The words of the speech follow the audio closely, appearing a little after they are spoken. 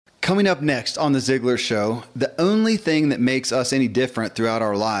Coming up next on The Ziglar Show, the only thing that makes us any different throughout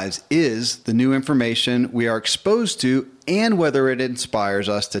our lives is the new information we are exposed to and whether it inspires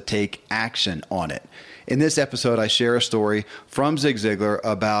us to take action on it. In this episode, I share a story from Zig Ziglar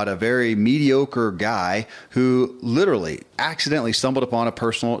about a very mediocre guy who literally accidentally stumbled upon a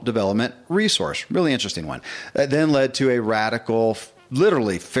personal development resource. Really interesting one. That then led to a radical,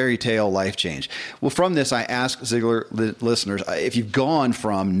 literally fairy tale life change. Well, from this, I ask Ziglar listeners, if you've gone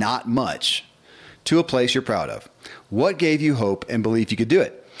from not much to a place you're proud of, what gave you hope and belief you could do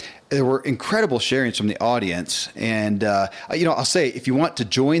it? There were incredible sharings from the audience. And, I'll say, if you want to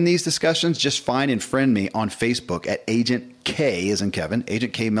join these discussions, just find and friend me on Facebook at Agent K, as in Kevin,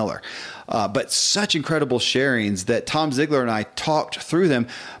 Agent K Miller. But such incredible sharings that Tom Ziglar and I talked through them.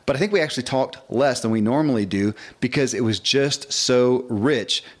 But I think we actually talked less than we normally do because it was just so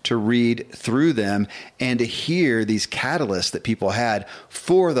rich to read through them and to hear these catalysts that people had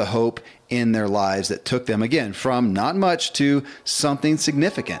for the hope in their lives that took them, again, from not much to something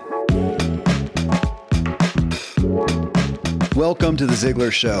significant. Welcome to The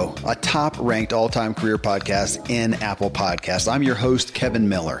Ziglar Show, a top-ranked all-time career podcast in Apple Podcasts. I'm your host, Kevin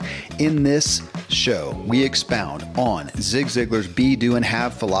Miller. In this show, we expound on Zig Ziglar's be, do, and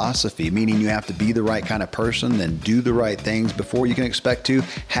have philosophy, meaning you have to be the right kind of person, then do the right things before you can expect to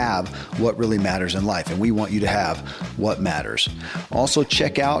have what really matters in life. And we want you to have what matters. Also,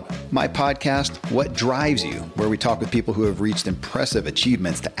 check out my podcast, What Drives You, where we talk with people who have reached impressive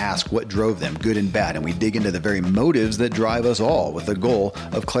achievements to ask what drove them, good and bad. And we dig into the very motives that drive us all with the goal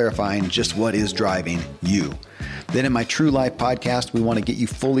of clarifying just what is driving you. Then in my True Life podcast, we want to get you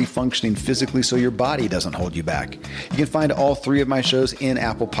fully functioning physically so your body doesn't hold you back. You can find all three of my shows in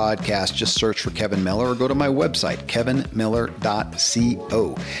Apple Podcasts. Just search for Kevin Miller or go to my website,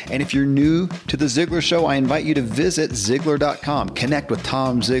 kevinmiller.co. And if you're new to The Ziglar Show, I invite you to visit Ziglar.com. Connect with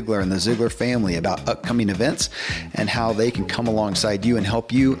Tom Ziglar and the Ziglar family about upcoming events and how they can come alongside you and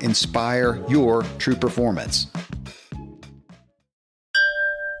help you inspire your true performance.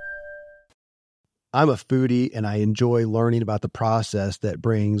 I'm a foodie and I enjoy learning about the process that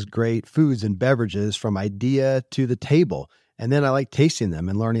brings great foods and beverages from idea to the table. And then I like tasting them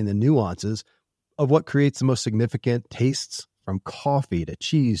and learning the nuances of what creates the most significant tastes, from coffee to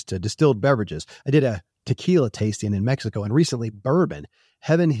cheese to distilled beverages. I did a tequila tasting in Mexico and recently bourbon.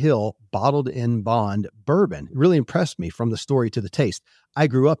 Heaven Hill Bottled in Bond bourbon really impressed me from the story to the taste. I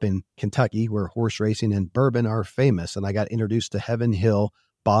grew up in Kentucky where horse racing and bourbon are famous, and I got introduced to Heaven Hill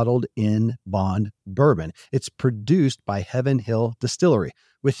Bottled in Bond bourbon. It's produced by Heaven Hill Distillery,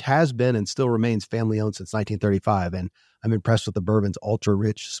 which has been and still remains family-owned since 1935. And I'm impressed with the bourbon's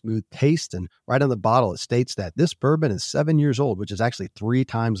ultra-rich, smooth taste. And right on the bottle, it states that this bourbon is 7 years old, which is actually 3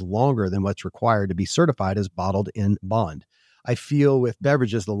 times longer than what's required to be certified as Bottled in Bond. I feel with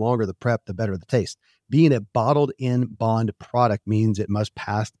beverages, the longer the prep, the better the taste. Being a Bottled in Bond product means it must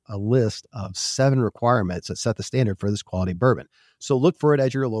pass a list of 7 requirements that set the standard for this quality bourbon. So look for it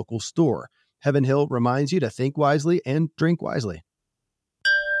at your local store. Heaven Hill reminds you to think wisely and drink wisely.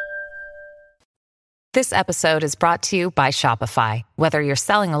 This episode is brought to you by Shopify. Whether you're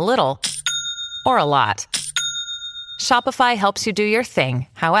selling a little or a lot, Shopify helps you do your thing,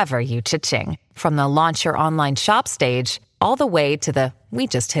 however you cha-ching. From the launch your online shop stage, all the way to the we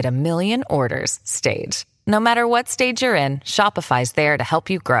just hit 1 million orders stage. No matter what stage you're in, Shopify's there to help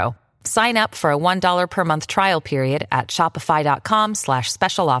you grow. Sign up for a $1 per month trial period at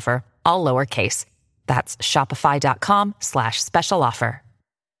shopify.com/special offer, all lowercase. That's shopify.com/special offer.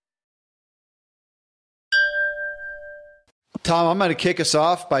 Tom, I'm going to kick us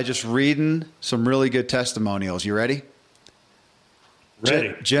off by just reading some really good testimonials. You ready?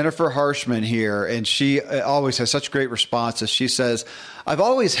 Ready. Jennifer Harshman here, and she always has such great responses. She says, I've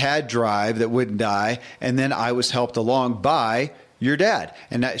always had drive that wouldn't die, and then I was helped along by your dad.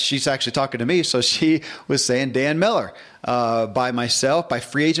 And she's actually talking to me, so she was saying Dan Miller, by myself, by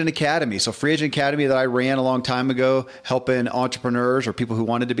Free Agent Academy. So Free Agent Academy that I ran a long time ago, helping entrepreneurs or people who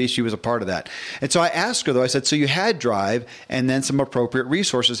wanted to be, she was a part of that. And so I asked her, though, I said, so you had drive, and then some appropriate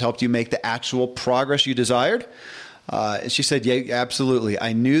resources helped you make the actual progress you desired? And she said, yeah, absolutely.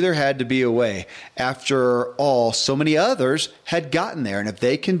 I knew there had to be a way. After all, so many others had gotten there. And if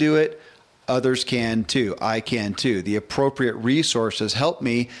they can do it, others can too. I can too. The appropriate resources help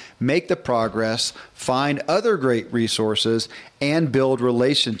me make the progress, find other great resources, and build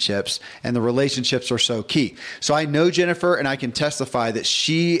relationships. And the relationships are so key. So I know Jennifer, and I can testify that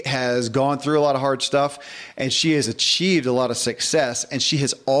she has gone through a lot of hard stuff, and she has achieved a lot of success. And she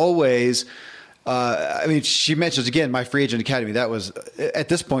has always she mentions, again, my Free Agent Academy. That was, at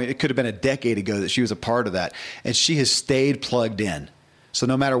this point, it could have been a decade ago that she was a part of that. And she has stayed plugged in. So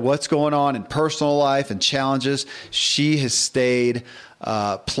no matter what's going on in personal life and challenges, she has stayed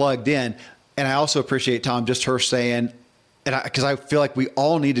plugged in. And I also appreciate, Tom, just her saying, because I feel like we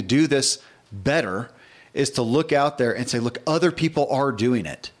all need to do this better, is to look out there and say, look, other people are doing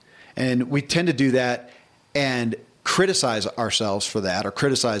it. And we tend to do that and criticize ourselves for that, or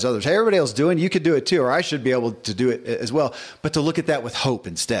criticize others. Hey, everybody else doing, you could do it too, or I should be able to do it as well. But to look at that with hope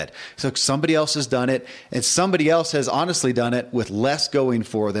instead. So somebody else has done it, and somebody else has honestly done it with less going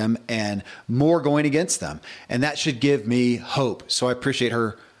for them and more going against them. And that should give me hope. So I appreciate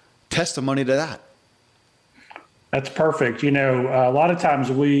her testimony to that. That's perfect. You know, a lot of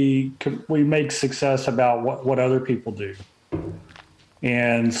times we make success about what other people do.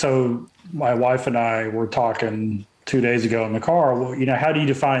 And so my wife and I were talking 2 days ago in the car. Well, you know, how do you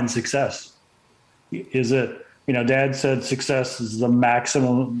define success? Is it, you know, Dad said success is the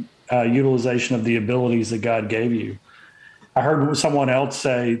maximum utilization of the abilities that God gave you. I heard someone else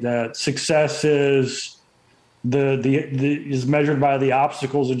say that success is is measured by the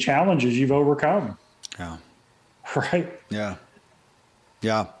obstacles and challenges you've overcome. Yeah. Right. Yeah.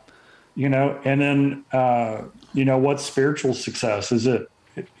 Yeah. You know, and then, you know, what's spiritual success?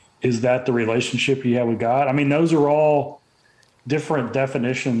 Is that the relationship you have with God? I mean, those are all different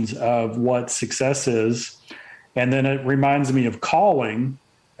definitions of what success is. And then it reminds me of calling.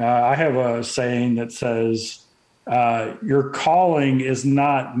 I have a saying that says, your calling is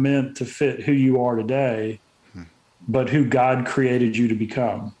not meant to fit who you are today, but who God created you to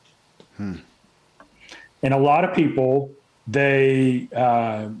become. And a lot of people, they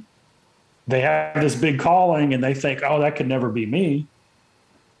have this big calling and they think, oh, that could never be me.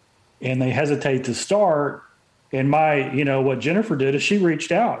 And they hesitate to start. And you know, what Jennifer did is she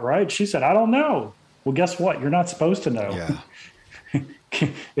reached out, right? She said, I don't know. Well, guess what? You're not supposed to know. Yeah.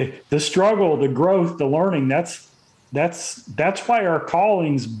 The struggle, the growth, the learning, that's why our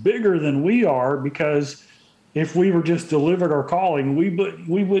calling's bigger than we are, because if we were just delivered our calling, we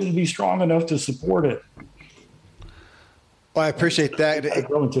wouldn't be strong enough to support it. Well, I appreciate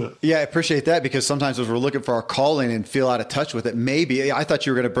that. Yeah, I appreciate that, because sometimes as we're looking for our calling and feel out of touch with it, maybe I thought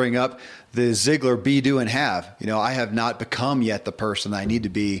you were going to bring up the Ziglar be, do, and have. You know, I have not become yet the person I need to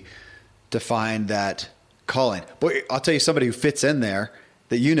be to find that calling. But I'll tell you, somebody who fits in there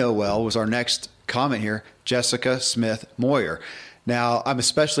that you know well was our next comment here, Jessica Smith Moyer. Now, I'm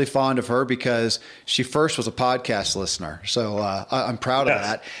especially fond of her because she first was a podcast listener. So I'm proud of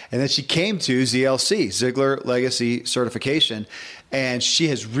that. And then she came to ZLC, Ziglar Legacy Certification, and she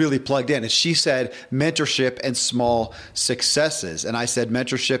has really plugged in. And she said mentorship and small successes. And I said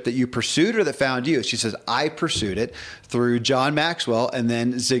mentorship that you pursued or that found you. She says, I pursued it through John Maxwell and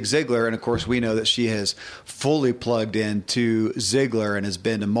then Zig Ziglar. And of course, we know that she has fully plugged into Ziglar and has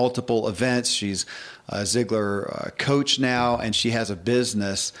been to multiple events. She's a Ziglar coach now, and she has a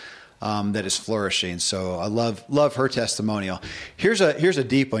business that is flourishing. So I love her testimonial. Here's a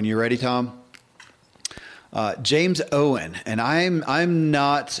deep one. You ready, Tom? James Owen, and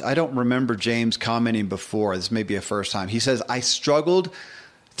I don't remember James commenting before. This may be a first time. He says, I struggled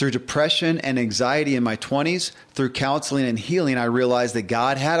through depression and anxiety in my 20s. Through counseling and healing, I realized that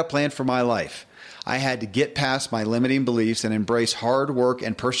God had a plan for my life. I had to get past my limiting beliefs and embrace hard work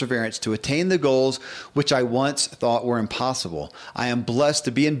and perseverance to attain the goals which I once thought were impossible. I am blessed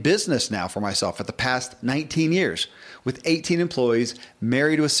to be in business now for myself for the past 19 years with 18 employees,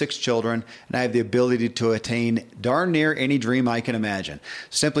 married with 6 children, and I have the ability to attain darn near any dream I can imagine.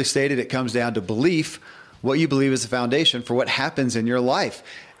 Simply stated, it comes down to belief. What you believe is the foundation for what happens in your life.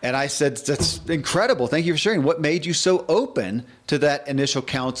 And I said, that's incredible. Thank you for sharing. What made you so open to that initial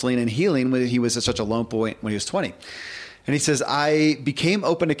counseling and healing when he was at such a low point when he was 20? And he says, I became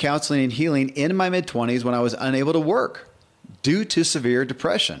open to counseling and healing in my mid-20s when I was unable to work due to severe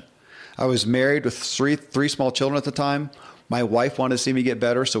depression. I was married with three small children at the time. My wife wanted to see me get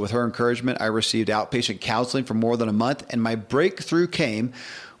better, so with her encouragement, I received outpatient counseling for more than a month, and my breakthrough came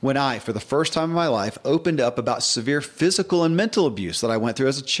when I, for the first time in my life, opened up about severe physical and mental abuse that I went through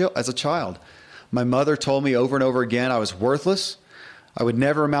as a child. My mother told me over and over again I was worthless. I would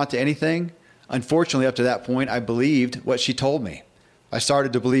never amount to anything. Unfortunately, up to that point, I believed what she told me. I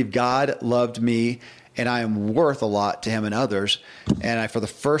started to believe God loved me and I am worth a lot to him and others. And I, for the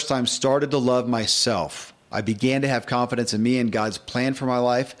first time, started to love myself. I began to have confidence in me and God's plan for my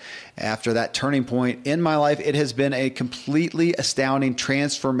life. After that turning point in my life, it has been a completely astounding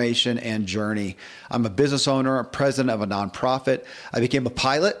transformation and journey. I'm a business owner, a president of a nonprofit. I became a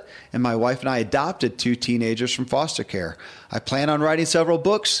pilot, and my wife and I adopted 2 teenagers from foster care. I plan on writing several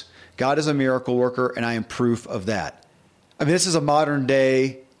books. God is a miracle worker, and I am proof of that. I mean, this is a modern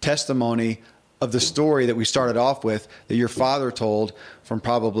day testimony of the story that we started off with that your father told from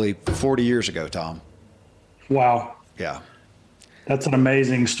probably 40 years ago, Tom. Wow. Yeah. That's an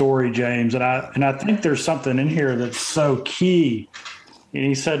amazing story, James. And I think there's something in here that's so key. And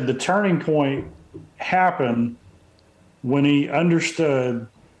he said the turning point happened when he understood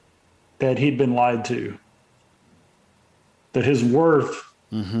that he'd been lied to, that his worth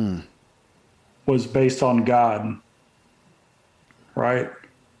was based on God, right?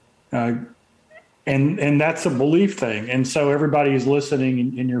 And that's a belief thing. And so everybody is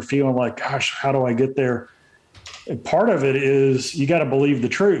listening and you're feeling like, gosh, how do I get there? And part of it is you got to believe the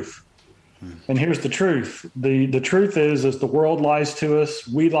truth. And here's the truth. The truth is the world lies to us.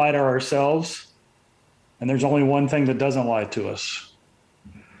 We lie to ourselves. And there's only one thing that doesn't lie to us.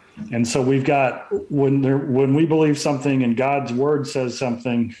 And so we've got, when we believe something and God's word says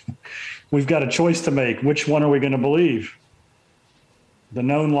something, we've got a choice to make. Which one are we going to believe? The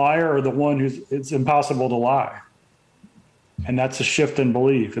known liar or the one who's it's impossible to lie? And that's a shift in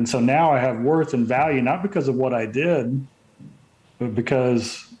belief. And so now I have worth and value, not because of what I did, but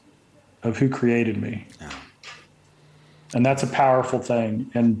because of who created me. Yeah. And that's a powerful thing.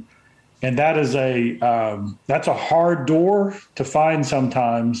 And that is that's a hard door to find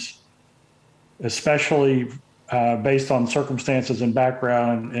sometimes, especially based on circumstances and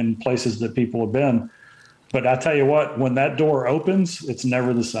background and places that people have been. But I tell you what, when that door opens, it's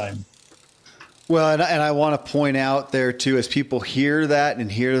never the same. Well, and I want to point out there too, as people hear that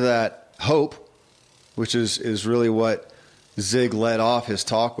and hear that hope, which is really what Zig led off his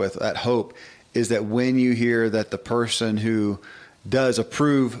talk with, that hope is that when you hear that the person who does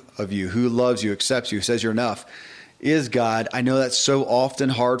approve of you, who loves you, accepts you, says you're enough, is God. I know that's so often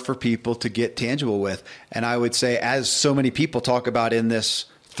hard for people to get tangible with. And I would say, as so many people talk about in this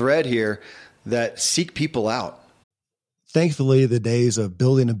thread here, that seek people out. Thankfully, the days of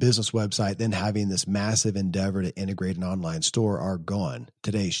building a business website, then having this massive endeavor to integrate an online store are gone.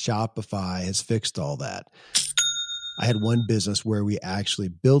 Today, Shopify has fixed all that. I had one business where we actually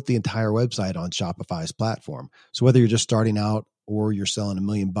built the entire website on Shopify's platform. So whether you're just starting out or you're selling $1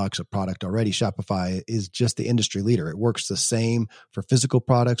 million of product already, Shopify is just the industry leader. It works the same for physical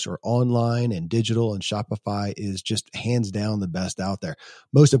products or online and digital, and Shopify is just hands down the best out there.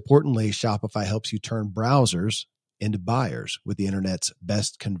 Most importantly, Shopify helps you turn browsers into buyers with the internet's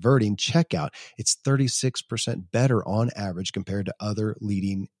best converting checkout. It's 36% better on average compared to other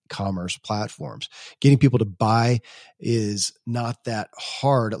leading commerce platforms. Getting people to buy is not that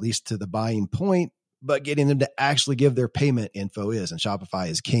hard, at least to the buying point, but getting them to actually give their payment info is, and Shopify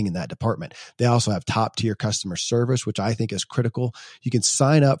is king in that department. They also have top tier customer service, which I think is critical. You can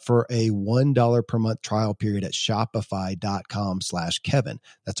sign up for a $1 per month trial period at shopify.com/Kevin.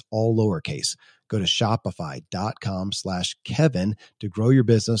 That's all lowercase. Go to shopify.com/Kevin to grow your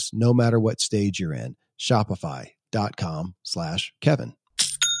business no matter what stage you're in. Shopify.com/Kevin.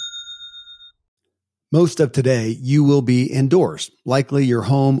 Most of today, you will be indoors, likely your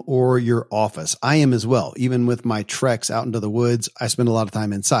home or your office. I am as well. Even with my treks out into the woods, I spend a lot of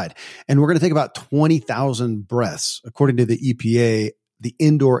time inside. And we're going to take about 20,000 breaths. According to the EPA, the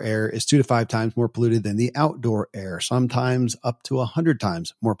indoor air is 2 to 5 times more polluted than the outdoor air, sometimes up to 100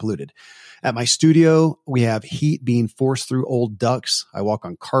 times more polluted. At my studio, we have heat being forced through old ducts. I walk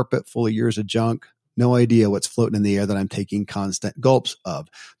on carpet full of years of junk. No idea what's floating in the air that I'm taking constant gulps of.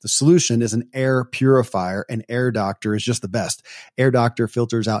 The solution is an air purifier, and Air Doctor is just the best. Air Doctor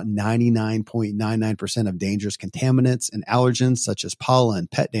filters out 99.99% of dangerous contaminants and allergens such as pollen,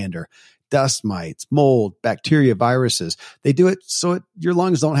 pet dander, dust mites, mold, bacteria, viruses. They do it so your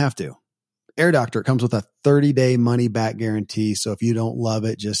lungs don't have to. Air Doctor comes with a 30-day money-back guarantee, so if you don't love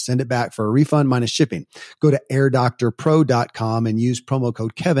it, just send it back for a refund minus shipping. Go to airdoctorpro.com and use promo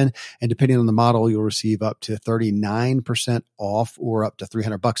code Kevin, and depending on the model, you'll receive up to 39% off or up to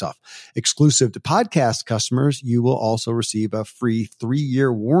 $300 off. Exclusive to podcast customers, you will also receive a free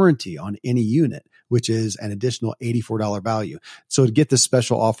 3-year warranty on any unit, which is an additional $84 value. So to get this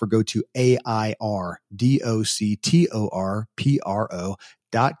special offer, go to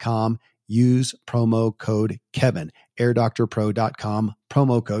airdoctorpro.com. Use promo code Kevin. airdoctorpro.com,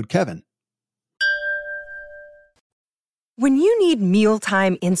 promo code Kevin. When you need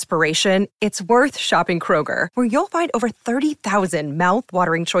mealtime inspiration, it's worth shopping Kroger, where you'll find over 30,000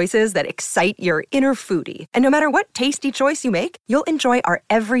 mouth-watering choices that excite your inner foodie. And no matter what tasty choice you make, you'll enjoy our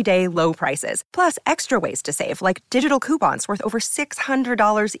everyday low prices, plus extra ways to save, like digital coupons worth over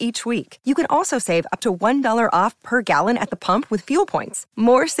 $600 each week. You can also save up to $1 off per gallon at the pump with fuel points.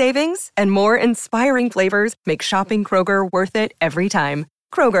 More savings and more inspiring flavors make shopping Kroger worth it every time.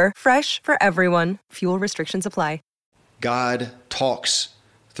 Kroger, fresh for everyone. Fuel restrictions apply. God talks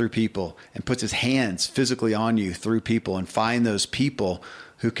through people and puts his hands physically on you through people, and find those people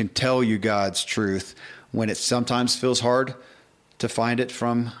who can tell you God's truth when it sometimes feels hard to find it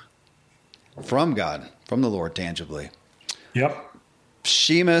from God, from the Lord tangibly. Yep.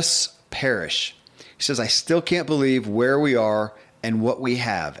 Seamus Parrish. He says, I still can't believe where we are and what we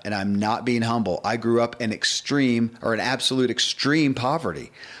have, and I'm not being humble. I grew up in absolute extreme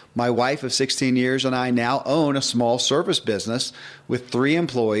poverty. My wife of 16 years and I now own a small service business with 3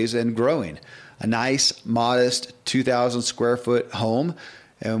 employees and growing. A nice, modest 2,000 square foot home,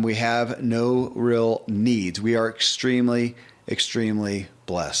 and we have no real needs. We are extremely, extremely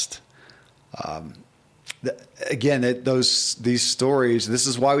blessed. These stories, this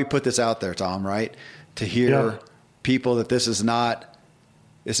is why we put this out there, Tom, right? To hear people that this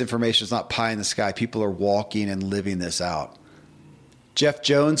information is not pie in the sky. People are walking and living this out. Jeff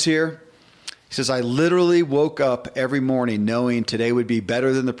Jones here. He says, I literally woke up every morning knowing today would be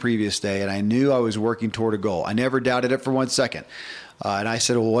better than the previous day, and I knew I was working toward a goal. I never doubted it for 1 second. And I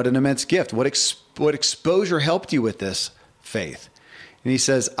said, well, what an immense gift. What exposure helped you with this faith? And he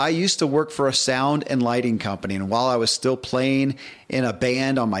says, I used to work for a sound and lighting company, and while I was still playing in a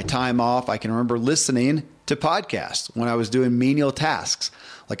band on my time off, I can remember listening to podcasts when I was doing menial tasks,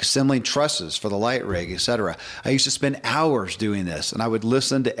 like assembling trusses for the light rig, etc. I used to spend hours doing this, and I would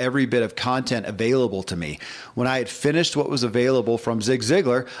listen to every bit of content available to me. When I had finished what was available from Zig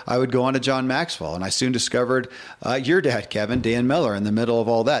Ziglar, I would go on to John Maxwell, and I soon discovered your dad, Kevin, Dan Miller, in the middle of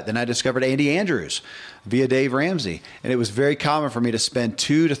all that. Then I discovered Andy Andrews via Dave Ramsey, and it was very common for me to spend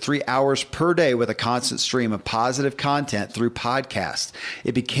 2 to 3 hours per day with a constant stream of positive content through podcasts.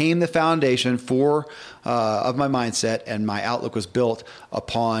 It became the foundation of my mindset, and my outlook was built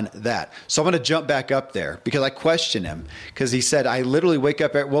upon that. So I'm going to jump back up there because I questioned him, because he said, I literally woke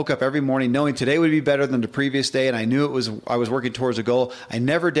up every morning knowing today would be better than the previous day, and I knew I was working towards a goal. I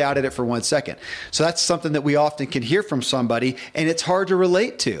never doubted it for 1 second. So that's something that we often can hear from somebody, and it's hard to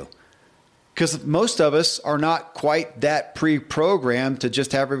relate to, because most of us are not quite that pre-programmed to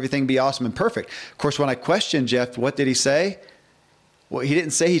just have everything be awesome and perfect. Of course, when I questioned Jeff, what did he say? Well, he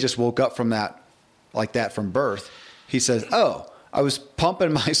didn't say he just woke up from that like that from birth. He says, I was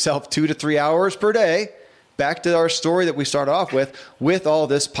pumping myself 2 to 3 hours per day, back to our story that we started off with all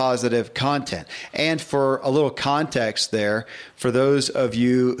this positive content. And for a little context there, for those of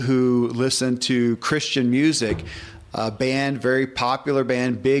you who listen to Christian music, a very popular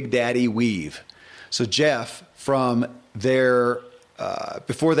band, Big Daddy Weave. So Jeff, from their,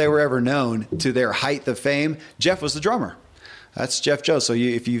 before they were ever known to their height of fame, Jeff was the drummer. That's Jeff Jones. So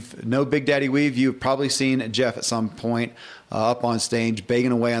if you know Big Daddy Weave, you've probably seen Jeff at some point up on stage,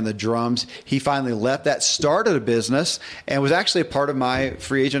 banging away on the drums. He finally left that, started a business, and was actually a part of my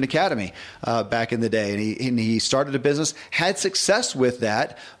Free Agent Academy back in the day. And he started a business, had success with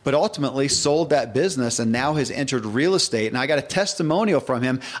that, but ultimately sold that business and now has entered real estate. And I got a testimonial from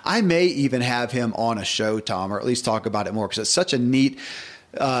him. I may even have him on a show, Tom, or at least talk about it more, because it's such a neat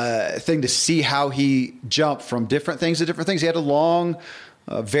thing to see how he jumped from different things to different things. He had a long,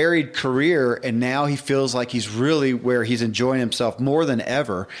 varied career, and now he feels like he's really where he's enjoying himself more than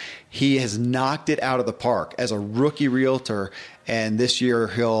ever. He has knocked it out of the park as a rookie realtor, and this year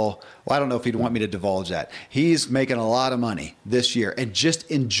I don't know if he'd want me to divulge that. He's making a lot of money this year and just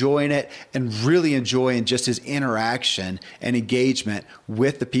enjoying it, and really enjoying just his interaction and engagement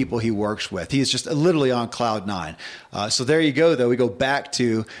with the people he works with. He is just literally on cloud 9. So there you go, though. We go back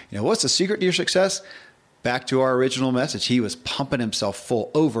to, what's the secret to your success? Back to our original message. He was pumping himself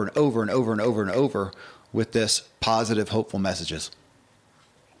full over and over and over and over and over with this positive, hopeful messages.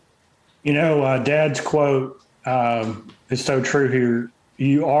 Dad's quote is so true here.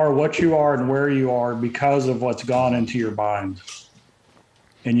 You are what you are and where you are because of what's gone into your mind.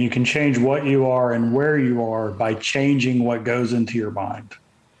 And you can change what you are and where you are by changing what goes into your mind.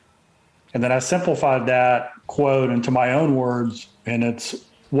 And then I simplified that quote into my own words, and it's,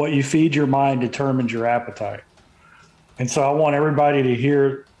 what you feed your mind determines your appetite. And so I want everybody to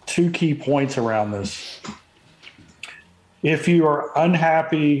hear 2 key points around this. If you are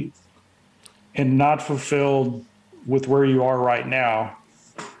unhappy and not fulfilled with where you are right now,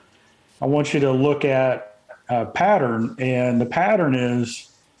 I want you to look at a pattern, and the pattern is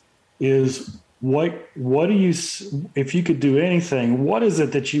what do you, if you could do anything, what is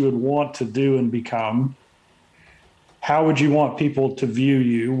it that you would want to do and become? How would you want people to view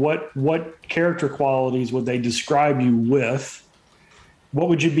you? What character qualities would they describe you with? What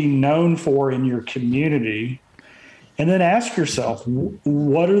would you be known for in your community? And then ask yourself,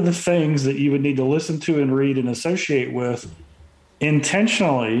 what are the things that you would need to listen to and read and associate with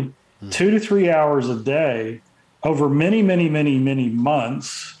intentionally 2 to 3 hours a day over many, many, many, many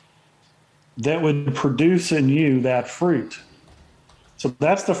months that would produce in you that fruit. So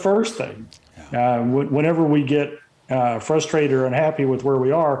that's the first thing. Whenever we get frustrated or unhappy with where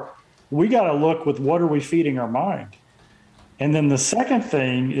we are, we got to look with what are we feeding our mind. And then the second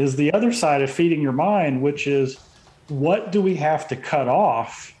thing is the other side of feeding your mind, which is what do we have to cut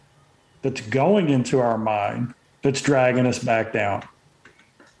off that's going into our mind that's dragging us back down?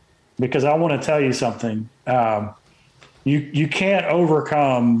 Because I want to tell you something. You can't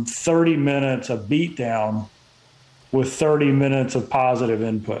overcome 30 minutes of beatdown with 30 minutes of positive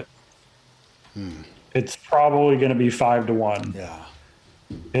input. It's probably going to be 5 to 1. Yeah.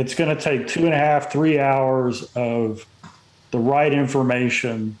 It's going to take 2.5, 3 hours of the right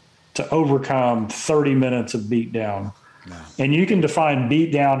information to overcome 30 minutes of beatdown. Yeah. And you can define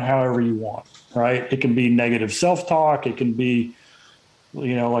beatdown however you want, right? It can be negative self-talk. It can be,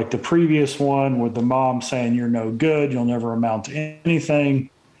 like the previous one with the mom saying you're no good, you'll never amount to anything.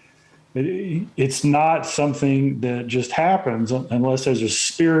 It's not something that just happens unless there's a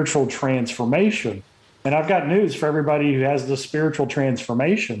spiritual transformation. And I've got news for everybody who has the spiritual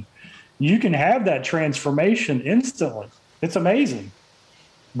transformation. You can have that transformation instantly. It's amazing.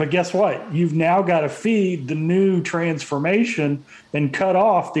 But guess what? You've now got to feed the new transformation and cut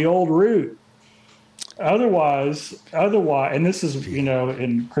off the old root. Otherwise, and this is,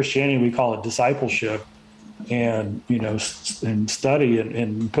 in Christianity, we call it discipleship and, and study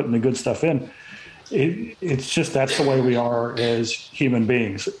and putting the good stuff in. It's just, that's the way we are as human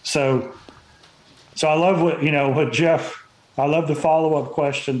beings. So I love what Jeff, I love the follow-up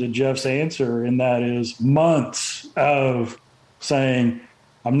question to Jeff's answer. And that is months of saying,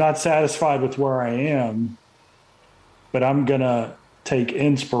 I'm not satisfied with where I am, but I'm going to take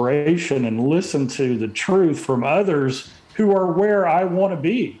inspiration and listen to the truth from others who are where I want to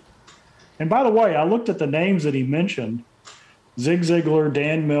be. And by the way, I looked at the names that he mentioned: Zig Ziglar,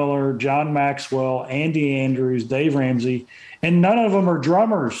 Dan Miller, John Maxwell, Andy Andrews, Dave Ramsey, and none of them are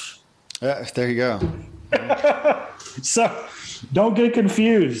drummers. There you go. So don't get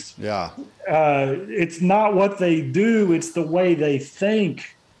confused. Yeah. It's not what they do, it's the way they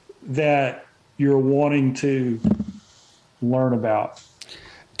think that you're wanting to learn about.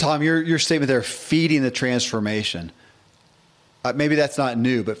 Tom, your statement there, feeding the transformation. Maybe that's not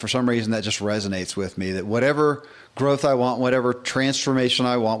new, but for some reason that just resonates with me, that whatever growth I want, whatever transformation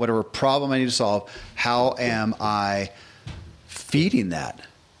I want, whatever problem I need to solve, how am I feeding that?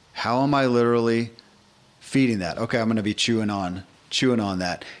 How am I literally feeding that? Okay, I'm going to be chewing on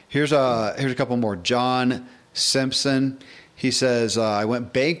that. Here's a couple more. John Simpson, he says, I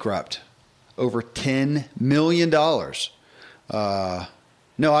went bankrupt over $10 million.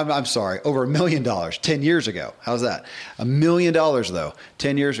 No, I'm sorry, over $1 million 10 years ago. How's that? $1 million though,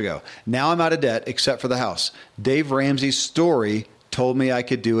 10 years ago. Now I'm out of debt except for the house. Dave Ramsey's story told me I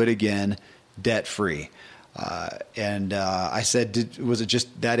could do it again, debt free. And I said, was it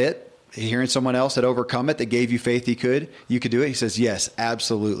just that it? Hearing someone else had overcome it, that gave you faith you could do it? He says, yes,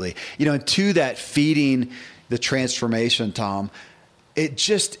 absolutely. And to that feeding the transformation, Tom, it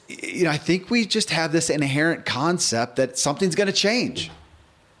just, I think we just have this inherent concept that something's going to change.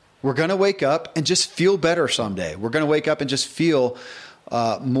 We're going to wake up and just feel better someday. We're going to wake up and just feel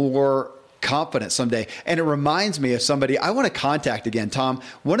more confident someday. And it reminds me of somebody I want to contact again, Tom.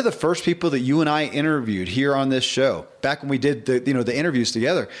 One of the first people that you and I interviewed here on this show, back when we did the interviews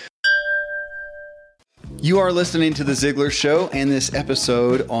together. You are listening to The Ziglar Show and this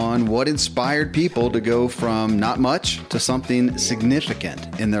episode on what inspired people to go from not much to something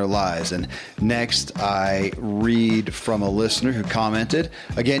significant in their lives. And next, I read from a listener who commented.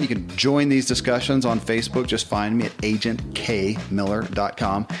 Again, you can join these discussions on Facebook. Just find me at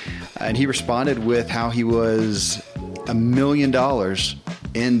agentkmiller.com. And he responded with how he was $1 million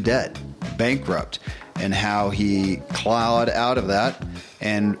in debt, bankrupt, and how he clawed out of that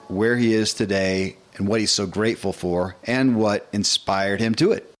and where he is today, and what he's so grateful for, and what inspired him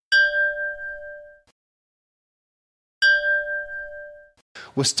to it.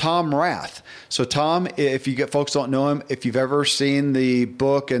 Was Tom Rath. So Tom, if you folks don't know him, if you've ever seen the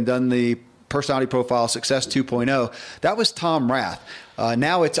book and done the personality profile Success 2.0, that was Tom Rath.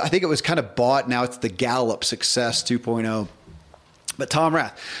 Now I think it was kind of bought. Now it's the Gallup Success 2.0. But Tom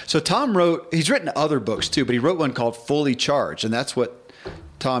Rath. So Tom he's written other books too, but he wrote one called Fully Charged. And that's what,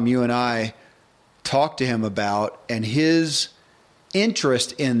 Tom, you and I talked to him about, and his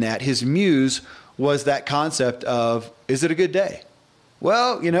interest in that, his muse was that concept of, is it a good day?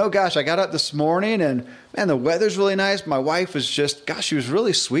 Well, gosh, I got up this morning and man, the weather's really nice. My wife was she was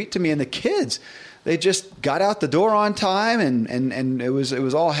really sweet to me, and the kids, they just got out the door on time, and it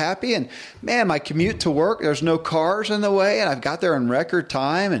was all happy. And man, my commute to work, there's no cars in the way, and I've got there in record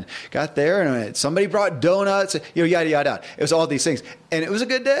time and got there, and somebody brought donuts, yada, yada, yada. It was all these things. And it was a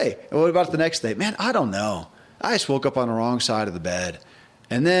good day. And what about the next day? Man, I don't know. I just woke up on the wrong side of the bed.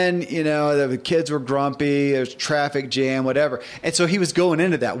 And then, the kids were grumpy, there's traffic jam, whatever. And so he was going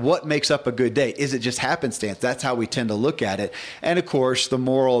into that. What makes up a good day? Is it just happenstance? That's how we tend to look at it. And of course, the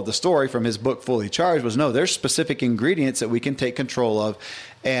moral of the story from his book, Fully Charged, was no, there's specific ingredients that we can take control of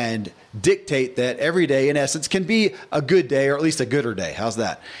and dictate that every day, in essence, can be a good day, or at least a gooder day. How's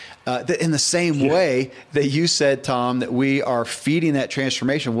that? That in the same way that you said, Tom, that we are feeding that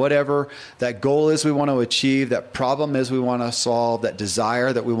transformation, whatever that goal is we want to achieve, that problem is we want to solve, that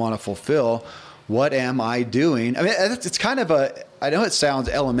desire that we want to fulfill, what am I doing? I mean, it's kind of I know it sounds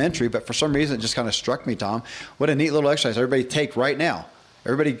elementary, but for some reason it just kind of struck me, Tom. What a neat little exercise. Everybody take right now.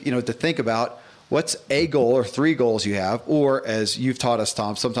 Everybody, to think about what's a goal or 3 goals you have, or as you've taught us,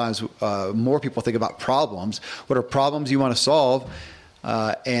 Tom, sometimes more people think about problems. What are problems you want to solve?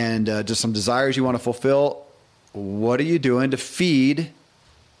 And just some desires you want to fulfill. What are you doing to feed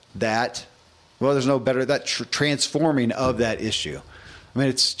that? Well, there's no better, that transforming of that issue. I mean,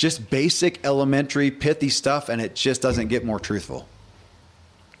 it's just basic, elementary, pithy stuff, and it just doesn't get more truthful.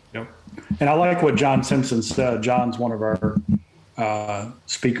 Yep. And I like what John Simpson said. John's one of our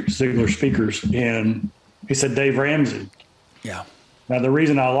Ziglar speakers, and he said Dave Ramsey. Yeah. Now, the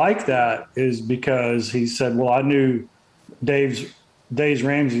reason I like that is because he said, well, I knew Dave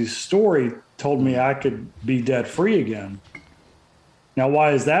Ramsey's story told me I could be debt free again. Now,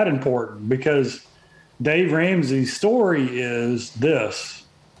 why is that important? Because Dave Ramsey's story is this: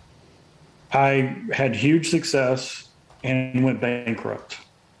 I had huge success and went bankrupt,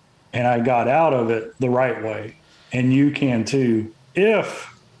 and I got out of it the right way. And you can too,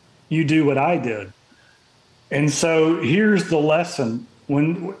 if you do what I did. And so here's the lesson.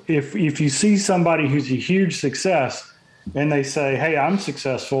 If you see somebody who's a huge success, and they say, hey, I'm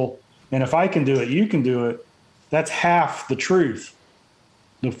successful, and if I can do it, you can do it, that's half the truth.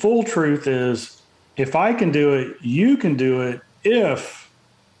 The full truth is, if I can do it, you can do it if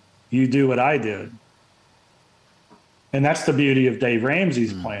you do what I did. And that's the beauty of Dave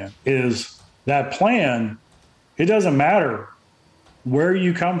Ramsey's plan, is that plan, it doesn't matter where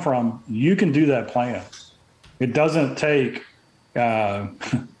you come from, you can do that plan. It doesn't take a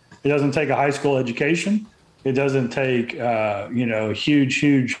high school education. It doesn't take, a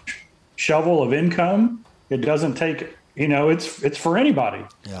huge shovel of income. It doesn't take, it's for anybody.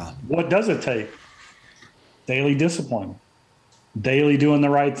 Yeah. What does it take? Daily discipline, daily doing the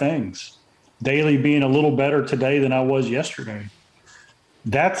right things, daily being a little better today than I was yesterday.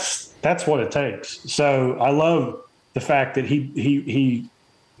 That's what it takes. So I love the fact that he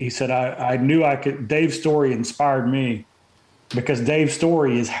said, I knew I could. Dave's story inspired me because Dave's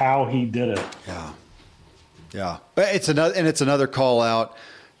story is how he did it. Yeah. Yeah. It's another call out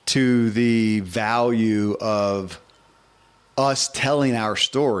to the value of us telling our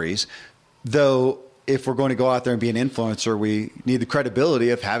stories. Though, if we're going to go out there and be an influencer, we need the credibility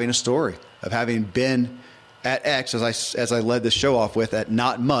of having a story, of having been at X, as I led the show off with, at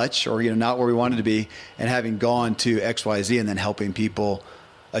not much, or not where we wanted to be, and having gone to XYZ and then helping people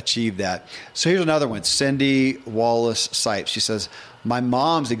achieve that. So here's another one. Cindy Wallace Sipes. She says, my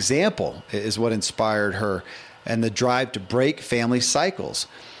mom's example is what inspired her and the drive to break family cycles.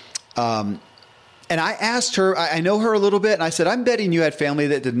 And I asked her, I know her a little bit, and I said, I'm betting you had family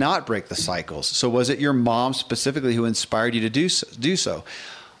that did not break the cycles. So was it your mom specifically who inspired you to do so?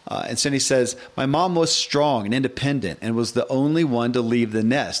 And Cindy says, my mom was strong and independent and was the only one to leave the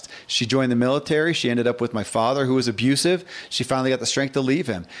nest. She joined the military. She ended up with my father, who was abusive. She finally got the strength to leave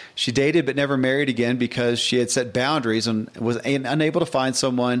him. She dated but never married again because she had set boundaries and was unable to find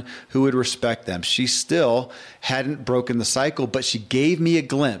someone who would respect them. She still hadn't broken the cycle, but she gave me a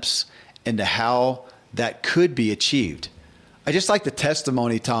glimpse into how that could be achieved. I just like the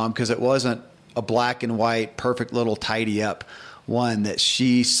testimony, Tom, because it wasn't a black and white, perfect little tidy up one, that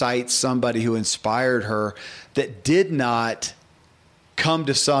she cites somebody who inspired her that did not come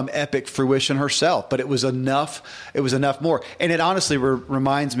to some epic fruition herself, but it was enough more. And it honestly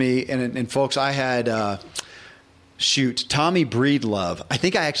reminds me, and folks, I had Tommy Breedlove. I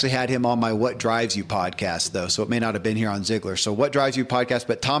think I actually had him on my What Drives You podcast, though, so it may not have been here on Ziglar. So What Drives You podcast,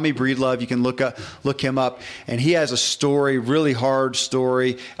 but Tommy Breedlove, you can look him up, and he has a story, really hard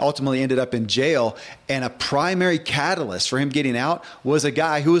story, ultimately ended up in jail, and a primary catalyst for him getting out was a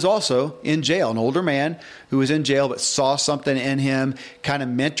guy who was also in jail, an older man who was in jail but saw something in him, kind of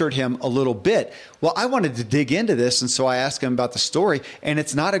mentored him a little bit. Well, I wanted to dig into this, and so I asked him about the story, and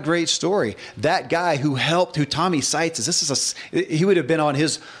it's not a great story. That guy who Tommy cites, he would have been on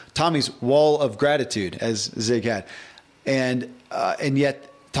Tommy's wall of gratitude, as Zig had. And yet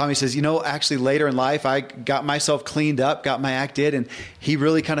Tommy says, actually later in life, I got myself cleaned up, got my act in, and he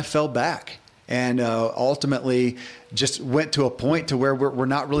really kind of fell back. And ultimately just went to a point to where we're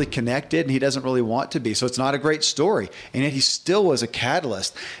not really connected, and he doesn't really want to be. So it's not a great story. And yet he still was a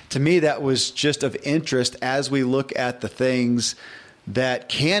catalyst. To me, that was just of interest as we look at the things that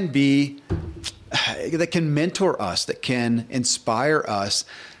can mentor us, that can inspire us.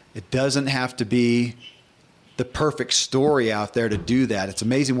 It doesn't have to be the perfect story out there to do that. It's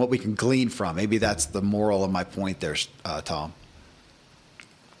amazing what we can glean from. Maybe that's the moral of my point there, Tom.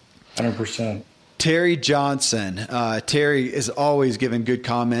 100%. Terry Johnson. Terry is always giving good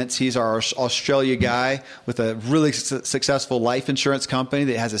comments. He's our Australia guy with a really successful life insurance company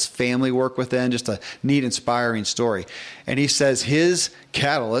that has his family work within. Just a neat, inspiring story. And he says his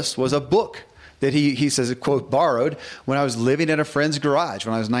catalyst was a book that he says, quote, borrowed when I was living in a friend's garage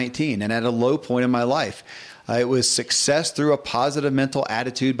when I was 19 and at a low point in my life. It was Success Through a Positive Mental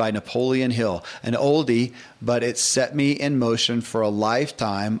Attitude by Napoleon Hill, an oldie, but it set me in motion for a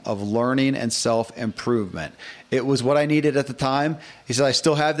lifetime of learning and self-improvement. It was what I needed at the time. He said, I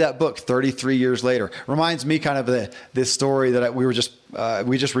still have that book 33 years later. Reminds me kind of this story that we just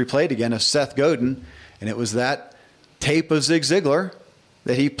replayed again of Seth Godin, and it was that tape of Zig Ziglar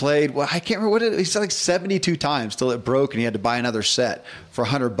that he played. Well, I can't remember he said, like 72 times till it broke, and he had to buy another set for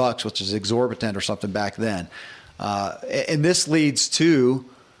 $100, which is exorbitant or something back then. And this leads to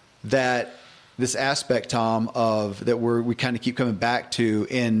this aspect, Tom, of that we kind of keep coming back to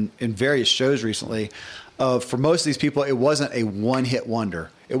in various shows recently. For most of these people, it wasn't a one-hit wonder.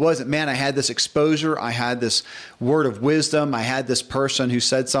 It wasn't, man, I had this exposure, I had this word of wisdom, I had this person who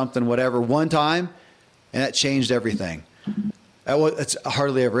said something, whatever, one time, and that changed everything. It's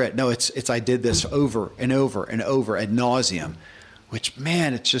hardly ever it. No, it's I did this over and over and over ad nauseum, which,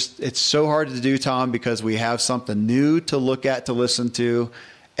 man, it's so hard to do, Tom, because we have something new to look at, to listen to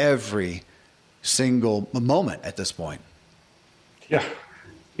every single moment at this point. Yeah.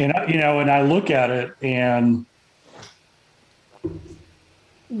 And I look at it, and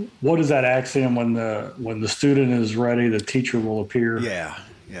what is that axiom? When the student is ready, the teacher will appear.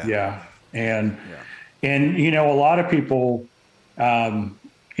 Yeah. And a lot of people,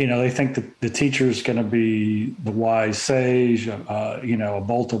 they think that the teacher is going to be the wise sage, a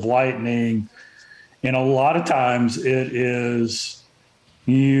bolt of lightning. And a lot of times it is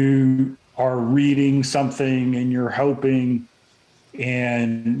you are reading something and you're hoping,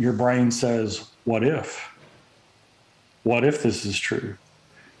 and your brain says, what if? What if this is true?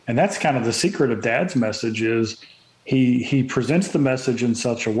 And that's kind of the secret of Dad's message is he presents the message in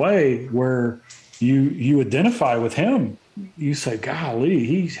such a way where you identify with him. You say, golly,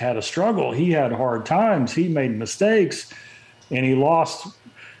 he's had a struggle. He had hard times. He made mistakes, and he lost,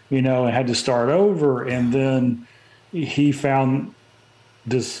 and had to start over. And then he found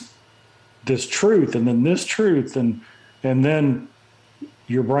this truth, and then this truth. And then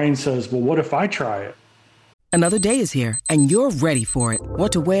your brain says, well, what if I try it? Another day is here, and you're ready for it.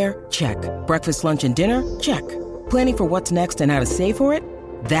 What to wear? Check. Breakfast, lunch, and dinner? Check. Planning for what's next and how to save for it?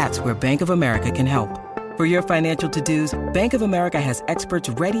 That's where Bank of America can help. For your financial to-dos, Bank of America has experts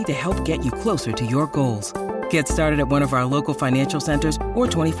ready to help get you closer to your goals. Get started at one of our local financial centers or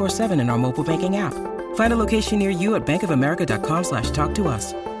 24/7 in our mobile banking app. Find a location near you at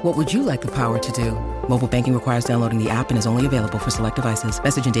bankofamerica.com/talktous. What would you like the power to do? Mobile banking requires downloading the app and is only available for select devices.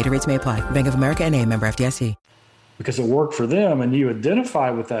 Message and data rates may apply. Bank of America NA, member FDIC. Because it worked for them, and you identify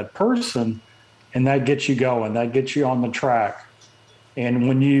with that person, and that gets you going. That gets you on the track. And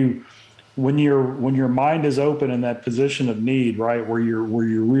when your mind is open in that position of need, right, where you're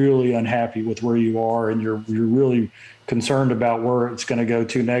really unhappy with where you are, and you're really concerned about where it's going to go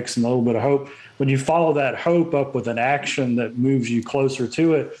to next, and a little bit of hope. When you follow that hope up with an action that moves you closer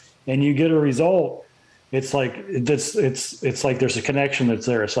to it, and you get a result, it's like it's like there's a connection that's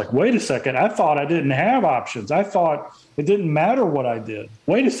there. It's like, wait a second, I thought I didn't have options. I thought it didn't matter what I did.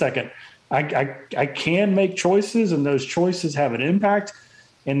 Wait a second, I can make choices, and those choices have an impact,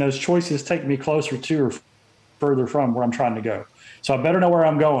 and those choices take me closer to or further from where I'm trying to go. So I better know where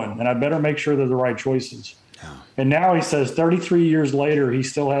I'm going, and I better make sure they're the right choices. And now he says 33 years later, he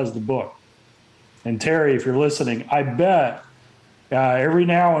still has the book. And Terry, if you're listening, I bet every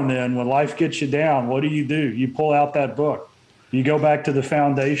now and then when life gets you down, what do? You pull out that book. You go back to the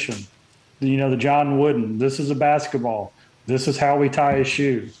foundation, the John Wooden, this is a basketball. This is how we tie a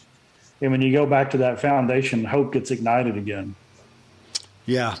shoe. And when you go back to that foundation, hope gets ignited again.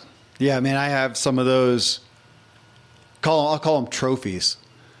 Yeah. Yeah, man, I have some of those, I'll call them trophies.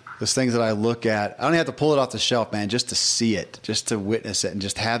 Those things that I look at. I don't have to pull it off the shelf, man, just to see it, just to witness it, and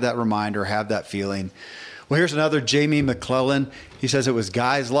just have that reminder, have that feeling. Well, here's another, Jamie McClellan. He says it was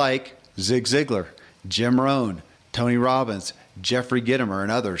guys like Zig Ziglar, Jim Rohn, Tony Robbins, Jeffrey Gitomer,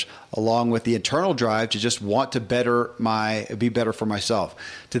 and others, along with the internal drive to just want to be better for myself.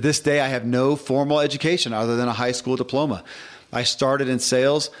 To this day, I have no formal education other than a high school diploma. I started in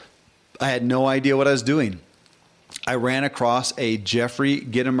sales. I had no idea what I was doing. I ran across a Jeffrey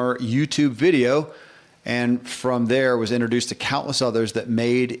Gitomer YouTube video, and from there was introduced to countless others that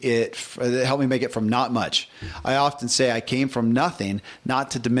helped me make it from not much. I often say I came from nothing,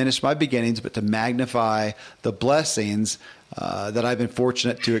 not to diminish my beginnings, but to magnify the blessings that I've been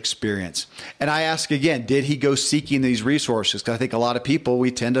fortunate to experience. And I ask again, did he go seeking these resources? Because I think a lot of people,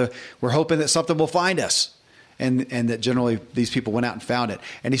 we're hoping that something will find us. And that generally these people went out and found it.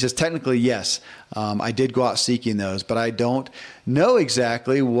 And he says, technically, yes, I did go out seeking those, but I don't know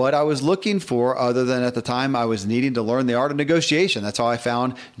exactly what I was looking for other than at the time I was needing to learn the art of negotiation. That's how I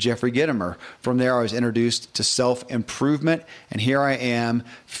found Jeffrey Gitomer. From there, I was introduced to self-improvement, and here I am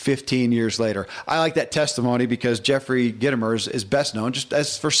 15 years later. I like that testimony because Jeffrey Gitomer is best known just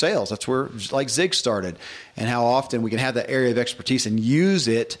as for sales. That's where like Zig started, and how often we can have that area of expertise and use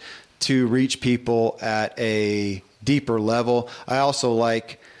it to reach people at a deeper level. I also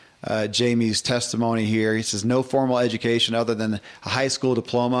like Jamie's testimony here. He says, no formal education other than a high school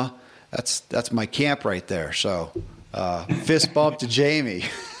diploma. That's my camp right there. So fist bump to Jamie.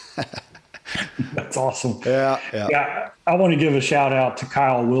 That's awesome. Yeah. I want to give a shout out to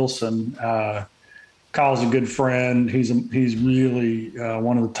Kyle Wilson. Kyle's a good friend. He's really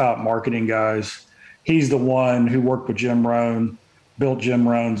one of the top marketing guys. He's the one who worked with Jim Rohn, built Jim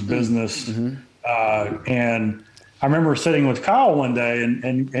Rohn's business. Mm-hmm. And I remember sitting with Kyle one day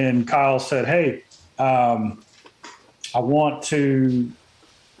and Kyle said, hey, I want you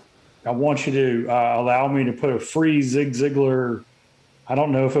to allow me to put a free Zig Ziglar. I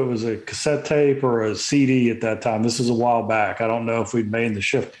don't know if it was a cassette tape or a CD at that time. This was a while back. I don't know if we'd made the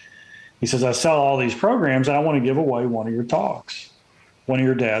shift. He says, I sell all these programs and I want to give away one of your talks, one of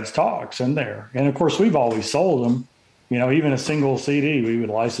your dad's talks in there. And of course we've always sold them. Even a single CD, we would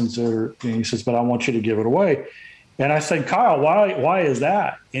license it. And he says, but I want you to give it away. And I said, Kyle, why is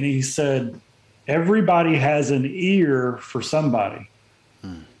that? And he said, everybody has an ear for somebody.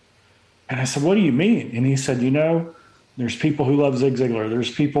 And I said, what do you mean? And he said, there's people who love Zig Ziglar.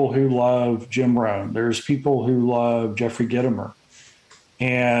 There's people who love Jim Rohn. There's people who love Jeffrey Gitomer.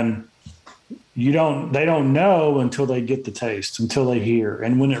 And they don't know until they get the taste, until they hear.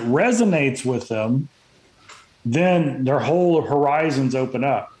 And when it resonates with them, then their whole horizons open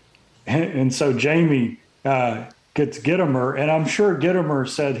up. And so Jamie gets Gitomer, and I'm sure Gitomer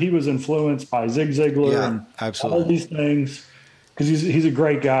said he was influenced by Zig Ziglar and absolutely. All these things, because he's a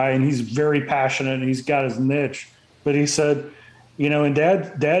great guy and he's very passionate and he's got his niche. But he said, and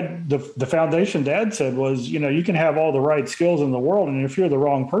Dad, the foundation Dad said was, you can have all the right skills in the world, and if you're the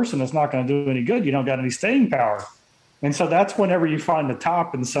wrong person, it's not going to do any good. You don't got any staying power. And so that's whenever you find the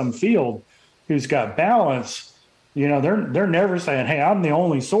top in some field who's got balance. They're never saying, hey, I'm the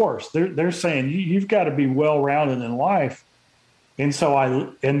only source. They're saying you've got to be well-rounded in life. And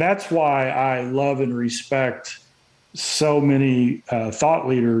so that's why I love and respect so many thought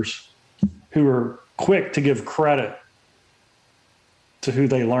leaders who are quick to give credit to who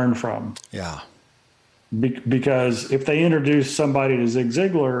they learn from. Yeah. Because if they introduce somebody to Zig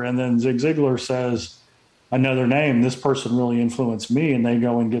Ziglar and then Zig Ziglar says another name, this person really influenced me, and they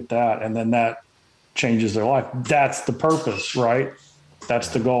go and get that, and then that changes their life. That's the purpose, right? That's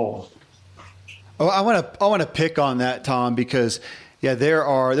the goal. Oh, I want to pick on that, Tom, because there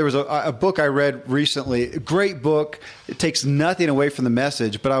was a book I read recently, a great book. It takes nothing away from the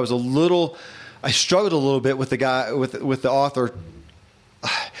message, but I struggled a little bit with the guy, with the author,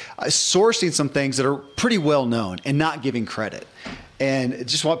 sourcing some things that are pretty well known and not giving credit. And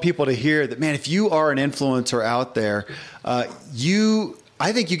just want people to hear that, man, if you are an influencer out there, I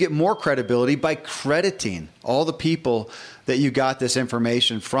think you get more credibility by crediting all the people that you got this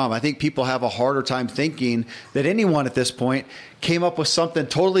information from. I think people have a harder time thinking that anyone at this point came up with something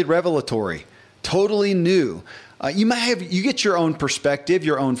totally revelatory, totally new. You get your own perspective,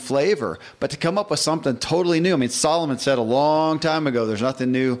 your own flavor, but to come up with something totally new. I mean, Solomon said a long time ago, there's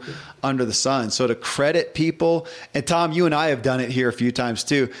nothing new under the sun. So to credit people, and Tom, you and I have done it here a few times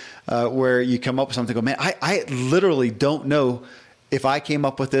too, where you come up with something, go, man, I literally don't know if I came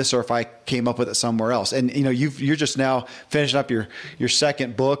up with this or if I came up with it somewhere else. And, you're just now finishing up your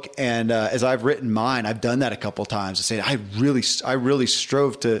second book. And as I've written mine, I've done that a couple of times. I say, I really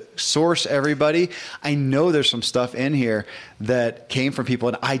strove to source everybody. I know there's some stuff in here that came from people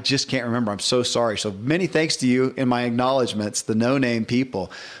and I just can't remember. I'm so sorry. So many thanks to you in my acknowledgments, the no-name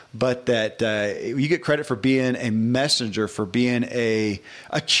people, but that you get credit for being a messenger, for being a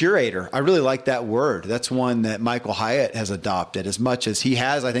curator. I really like that word. That's one that Michael Hyatt has adopted. As much as he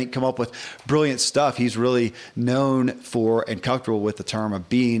has, I think, come up with brilliant stuff, he's really known for and comfortable with the term of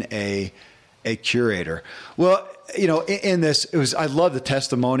being a curator. Well, in this, I love the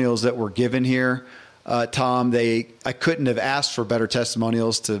testimonials that were given here. Tom, I couldn't have asked for better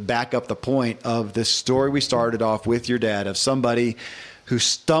testimonials to back up the point of this story we started off with your dad, of somebody who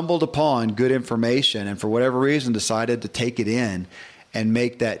stumbled upon good information and for whatever reason decided to take it in and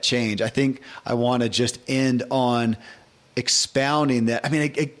make that change. I think I want to just end on expounding that. I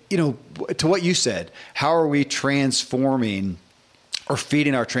mean, to what you said, how are we transforming or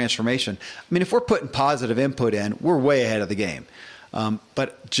feeding our transformation? I mean, if we're putting positive input in, we're way ahead of the game.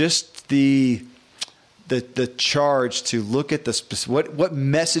 But just the charge to look at what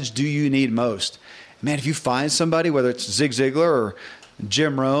message do you need most? Man, if you find somebody, whether it's Zig Ziglar or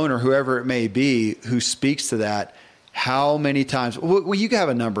Jim Rohn or whoever it may be, who speaks to that, how many times? Well, you have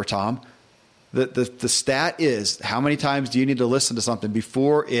a number, Tom. The stat is, how many times do you need to listen to something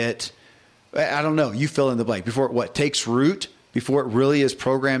before it, I don't know, you fill in the blank, before it takes root, before it really is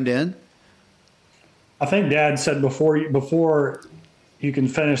programmed in? I think Dad said before you can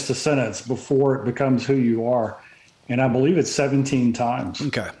finish the sentence, before it becomes who you are. And I believe it's 17 times.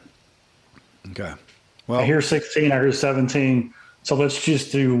 Okay. Well, I hear 16, I hear 17. So let's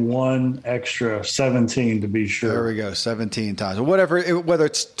just do one extra 17 to be sure. There we go, 17 times. Or whether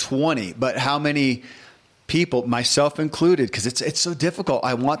it's 20, but how many people, myself included, because it's so difficult.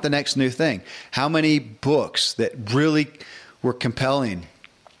 I want the next new thing. How many books that really were compelling,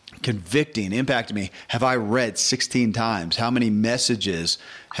 convicting, impacted me have I read 16 times? How many messages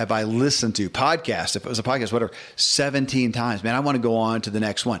have I listened to? Podcasts, if it was a podcast, whatever, 17 times. Man, I want to go on to the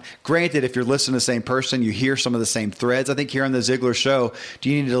next one. Granted, if you're listening to the same person, you hear some of the same threads. I think here on the Ziglar Show, do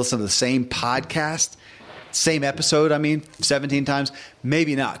you need to listen to the same podcast, same episode, 17 times?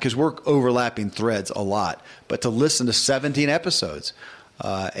 Maybe not, because we're overlapping threads a lot. But to listen to 17 episodes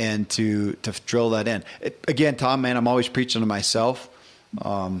and to drill that in. Again, Tom, man, I'm always preaching to myself.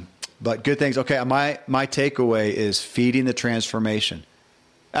 But good things. Okay, my takeaway is feeding the transformation.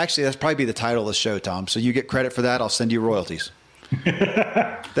 Actually, that's probably be the title of the show, Tom. So you get credit for that. I'll send you royalties.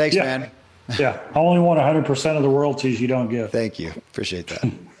 Thanks, man. Yeah, I only want 100% of the royalties you don't give. Thank you. Appreciate that.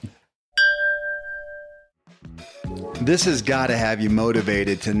 This has got to have you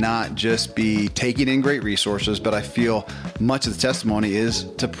motivated to not just be taking in great resources, but I feel much of the testimony is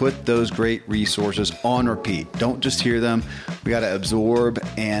to put those great resources on repeat. Don't just hear them. We got to absorb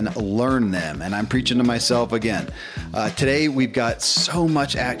and learn them. And I'm preaching to myself again. Today, we've got so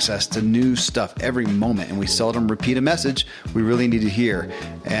much access to new stuff every moment, and we seldom repeat a message we really need to hear.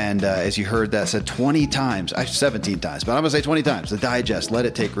 And as you heard that said 20 times, 17 times, but I'm going to say 20 times, to digest, let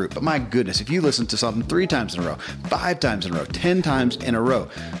it take root. But my goodness, if you listen to something 3 times in a row, 5 times in a row, 10 times in a row,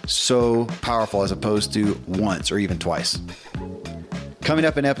 so powerful as opposed to once or even twice. Coming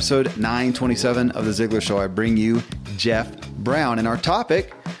up in episode 927 of The Ziglar Show, I bring you Jeff Brown, and our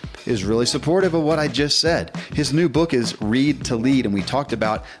topic is really supportive of what I just said. His new book is Read to Lead, and we talked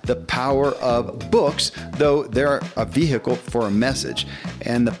about the power of books, though they're a vehicle for a message,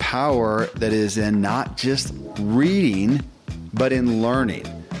 and the power that is in not just reading, but in learning.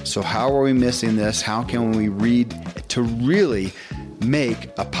 So how are we missing this? How can we read to really make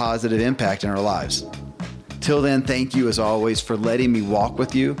a positive impact in our lives? Till then, thank you as always for letting me walk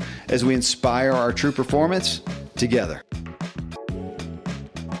with you as we inspire our true performance together.